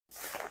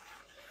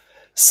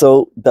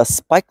So the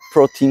spike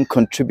protein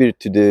contributed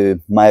to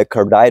the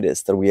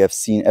myocarditis that we have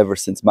seen ever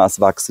since mass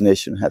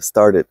vaccination have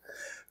started.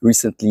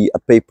 Recently, a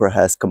paper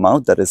has come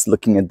out that is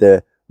looking at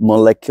the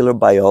molecular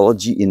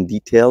biology in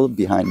detail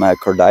behind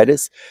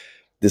myocarditis.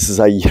 This is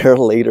a year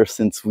later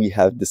since we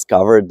have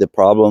discovered the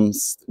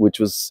problems, which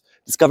was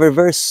discovered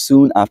very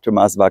soon after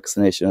mass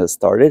vaccination has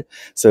started.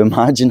 So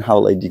imagine how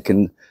like you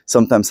can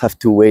sometimes have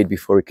to wait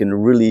before you can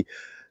really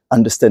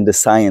understand the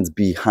science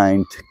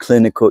behind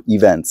clinical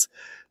events.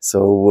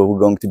 So we're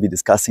going to be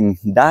discussing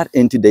that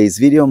in today's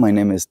video. My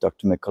name is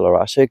Dr. Mikola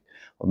Rashek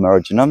of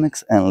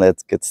Neurogenomics, and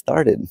let's get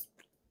started.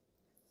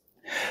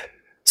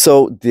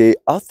 So the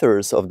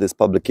authors of this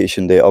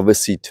publication, they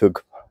obviously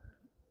took a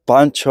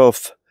bunch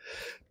of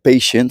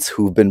patients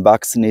who've been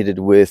vaccinated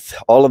with,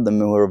 all of them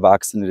were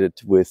vaccinated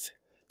with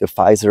the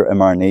Pfizer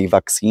mRNA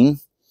vaccine.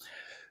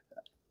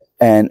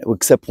 And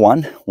except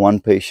one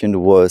patient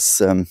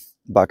was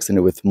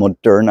vaccinated with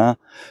Moderna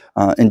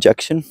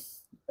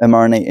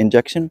mRNA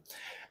injection.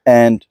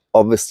 And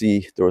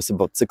obviously there was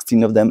about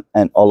 16 of them,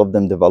 and all of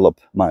them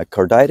developed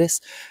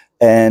myocarditis.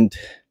 And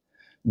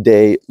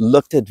they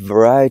looked at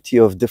variety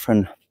of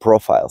different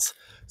profiles.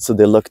 So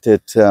they looked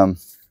at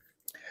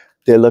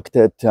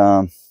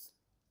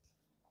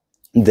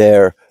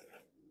their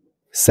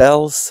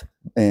cells,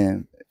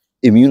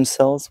 immune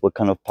cells, what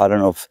kind of pattern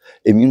of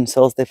immune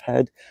cells they've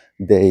had.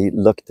 They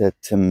looked at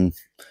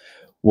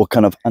what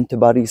kind of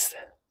antibodies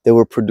they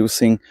were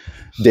producing.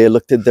 They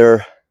looked at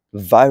their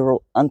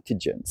viral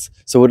antigens.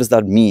 So what does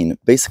that mean?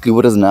 Basically,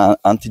 what is an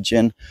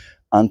antigen?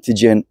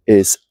 Antigen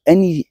is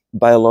any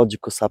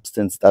biological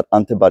substance that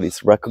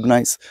antibodies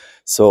recognize.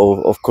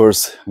 So of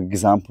course, an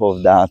example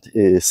of that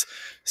is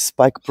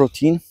spike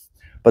protein,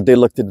 but they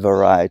looked at a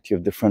variety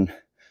of different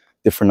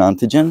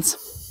antigens.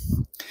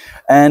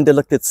 And they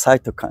looked at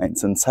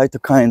cytokines, and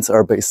cytokines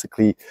are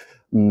basically,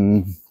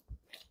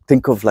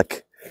 think of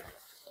like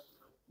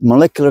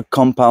molecular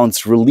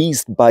compounds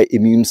released by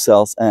immune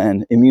cells,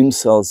 and immune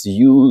cells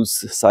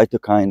use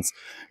cytokines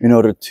in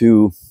order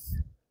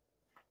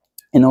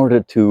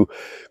to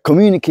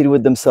communicate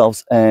with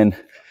themselves and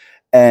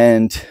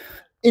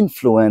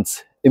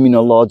influence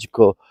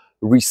immunological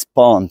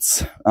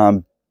response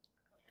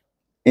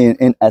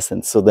in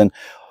essence. So then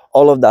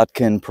all of that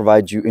can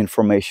provide you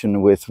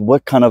information with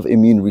what kind of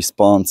immune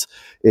response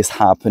is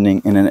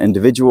happening in an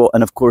individual.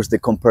 And of course, they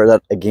compare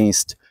that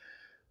against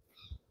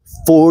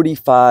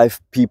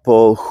 45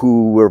 people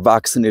who were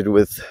vaccinated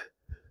with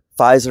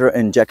Pfizer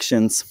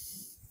injections,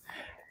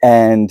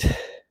 and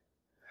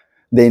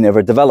they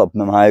never developed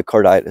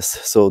myocarditis.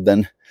 So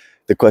then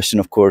the question,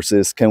 of course,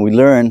 is can we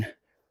learn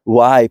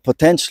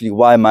potentially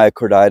why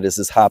myocarditis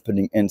is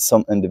happening in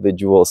some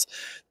individuals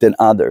than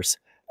others?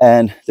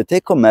 And the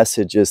take-home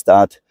message is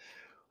that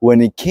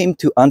when it came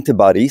to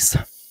antibodies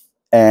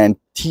and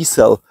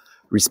T-cell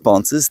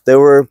responses, they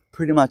were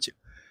pretty much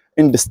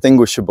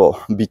indistinguishable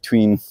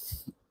between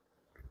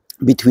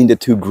the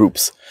two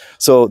groups.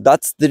 So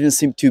that didn't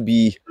seem to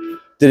be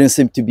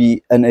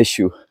an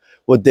issue.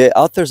 What the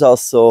authors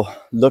also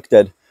looked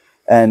at,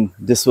 and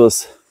I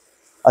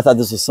thought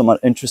this was somewhat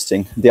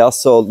interesting, they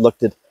also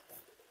looked at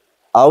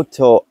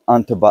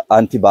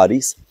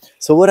autoantibodies.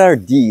 So what are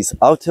these?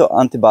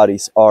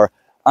 Autoantibodies are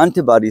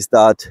antibodies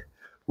that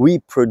we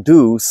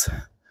produce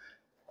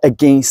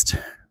against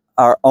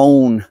our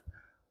own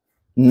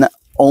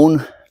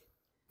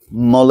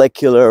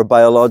molecular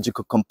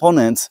biological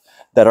components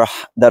that are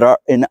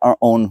in our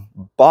own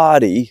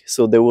body.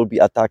 So they will be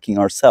attacking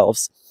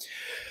ourselves.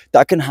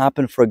 That can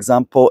happen, for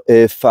example,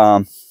 if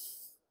a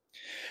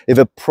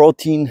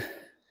protein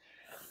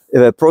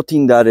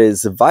that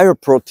is a viral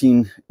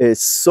protein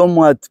is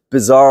somewhat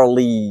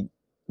bizarrely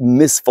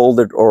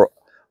misfolded or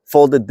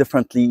folded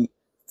differently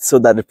so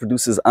that it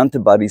produces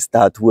antibodies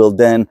that will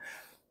then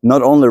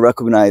not only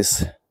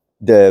recognize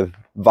the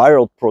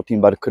viral protein,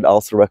 but it could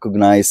also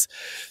recognize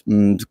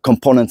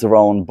components of our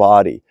own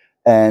body.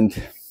 And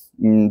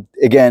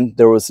again,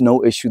 there was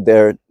no issue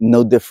there,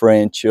 no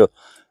differentiation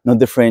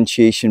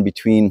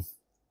between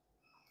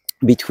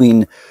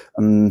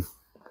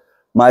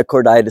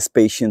myocarditis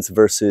patients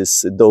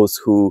versus those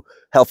who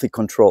healthy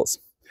controls.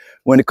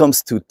 When it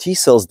comes to T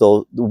cells,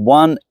 though, the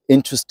one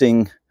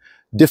interesting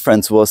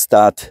difference was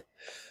that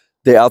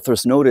the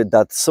authors noted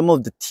that some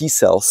of the T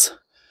cells,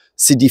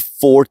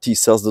 CD4 T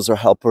cells, those are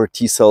helper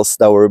T cells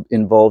that were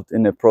involved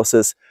in the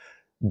process,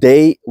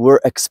 they were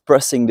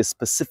expressing the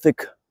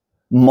specific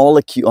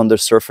molecule on the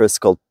surface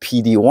called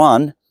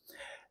PD-1.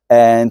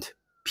 And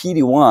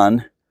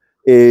PD-1,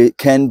 it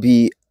can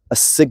be a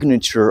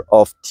signature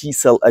of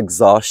T-cell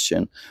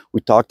exhaustion. We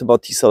talked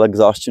about T-cell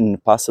exhaustion in the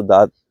past, so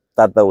that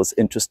was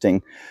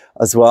interesting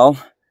as well.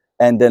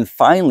 And then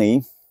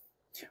finally,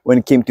 when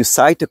it came to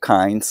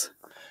cytokines,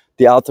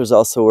 the authors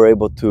also were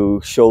able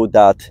to show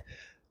that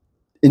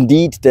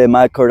indeed the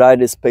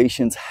myocarditis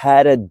patients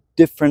had a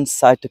different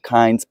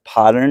cytokines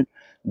pattern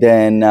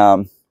than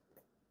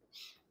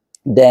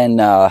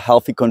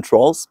healthy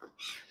controls.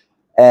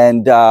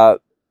 And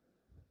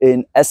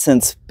in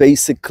essence,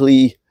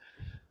 basically,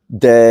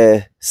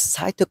 the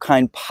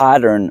cytokine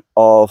pattern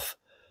of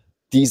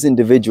these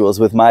individuals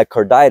with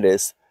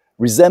myocarditis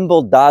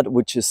resemble that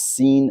which is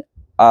seen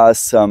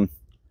as, I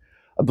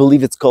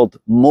believe it's called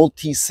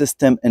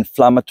multi-system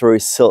inflammatory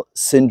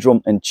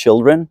syndrome in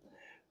children.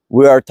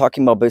 We are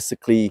talking about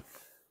basically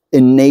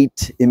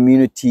innate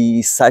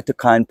immunity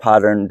cytokine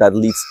pattern that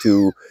leads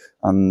to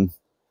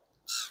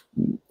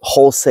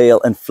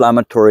wholesale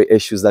inflammatory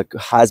issues that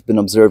has been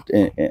observed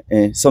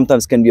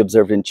sometimes can be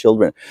observed in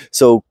children.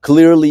 So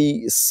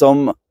clearly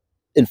some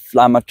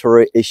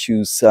inflammatory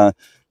issues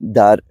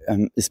that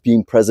is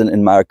being present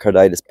in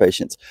myocarditis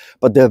patients.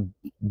 But the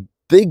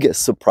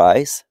biggest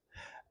surprise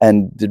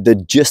and the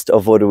gist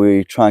of what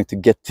we're trying to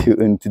get to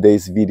in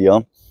today's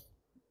video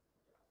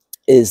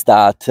is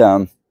that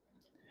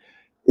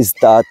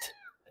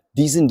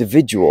these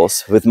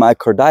individuals with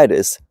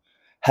myocarditis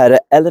had an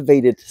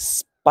elevated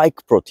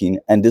spike protein,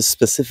 and this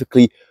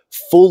specifically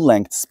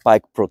full-length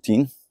spike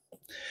protein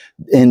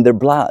in their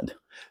blood.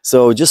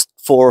 So just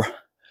for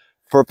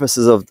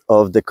purposes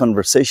of the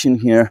conversation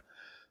here,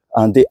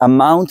 the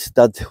amount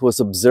that was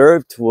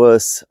observed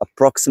was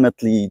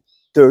approximately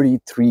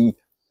 33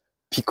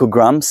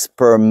 picograms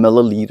per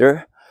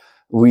milliliter.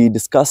 We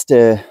discussed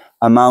the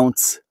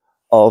amounts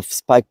of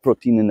spike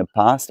protein in the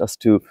past as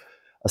to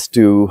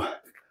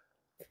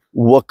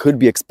what could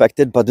be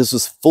expected, but this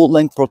was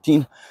full-length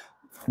protein.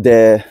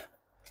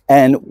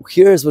 And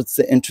here's what's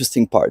the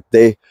interesting part.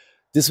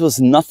 This was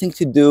nothing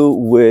to do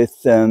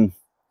with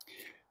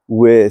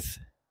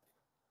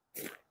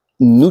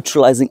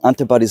neutralizing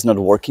antibodies not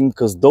working,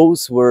 because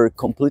those were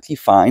completely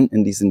fine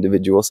in these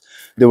individuals.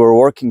 They were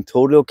working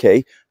totally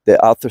okay. The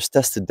authors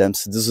tested them.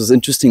 So this was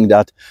interesting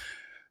that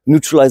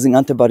neutralizing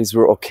antibodies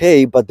were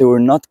okay, but they were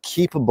not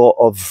capable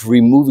of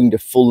removing the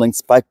full-length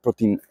spike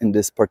protein in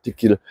this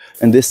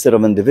set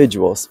of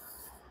individuals.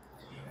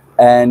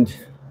 And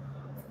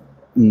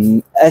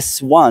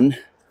S1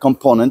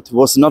 component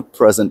was not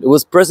present. It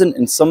was present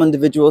in some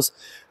individuals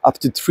up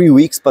to 3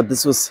 weeks, but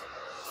this was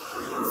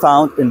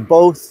found in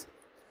both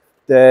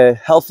the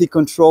healthy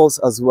controls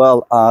as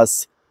well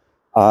as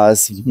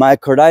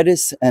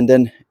myocarditis, and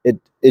then it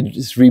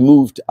is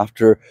removed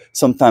after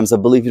sometimes, I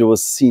believe it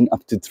was seen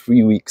up to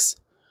 3 weeks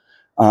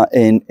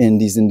in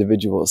these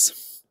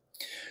individuals.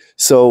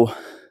 So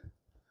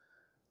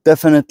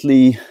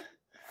definitely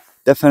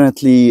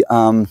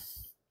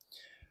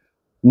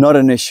not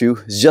an issue.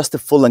 It's just a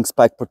full-length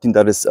spike protein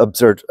that is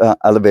observed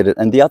elevated.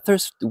 And the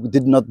authors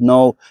did not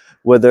know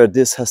whether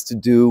this has to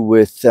do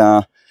with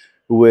the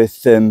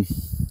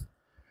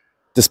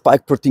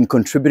spike protein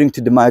contributing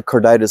to the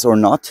myocarditis or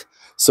not.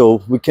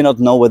 So we cannot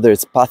know whether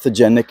it's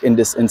pathogenic in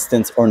this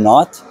instance or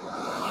not.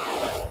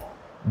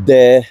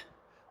 The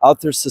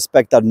authors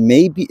suspect that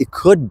maybe it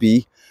could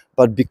be,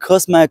 but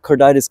because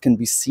myocarditis can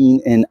be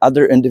seen in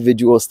other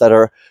individuals that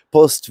are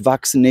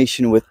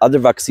post-vaccination with other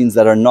vaccines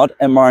that are not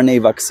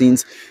mRNA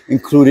vaccines,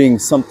 including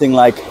something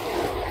like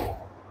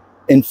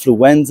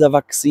influenza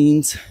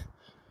vaccines,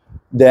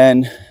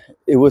 then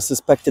it was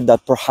suspected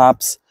that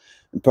perhaps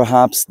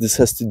this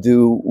has to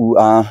do,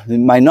 it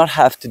might not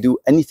have to do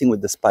anything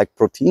with the spike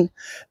protein,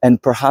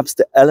 and perhaps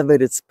the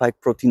elevated spike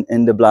protein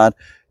in the blood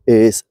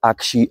is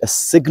actually a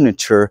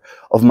signature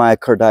of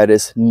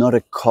myocarditis, not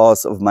a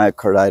cause of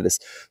myocarditis.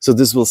 So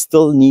this will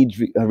still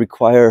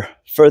require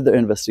further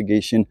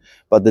investigation,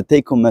 but the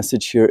take-home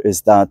message here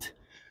is that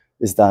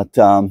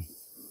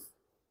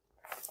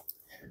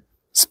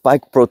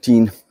spike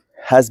protein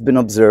has been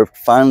observed,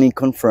 finally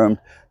confirmed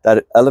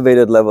that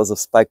elevated levels of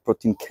spike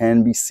protein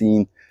can be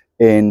seen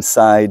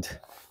inside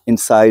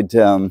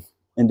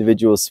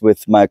individuals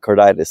with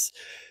myocarditis.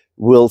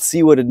 We'll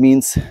see what it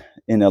means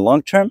in the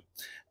long term,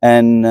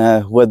 and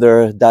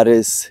whether that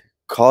is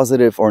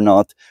causative or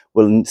not,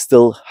 we'll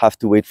still have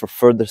to wait for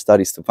further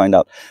studies to find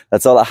out.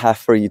 That's all I have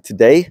for you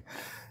today,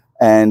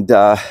 and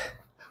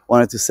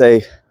wanted to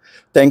say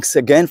thanks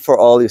again for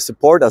all your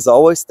support. As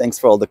always, thanks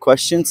for all the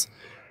questions.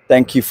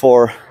 Thank you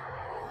for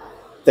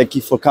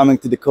coming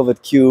to the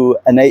COVID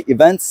Q&A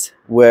events,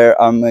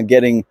 where I'm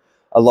getting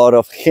a lot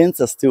of hints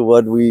as to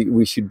what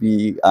we should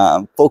be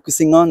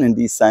focusing on in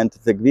these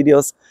scientific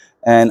videos.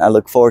 And I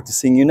look forward to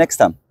seeing you next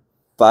time.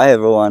 Bye,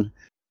 everyone.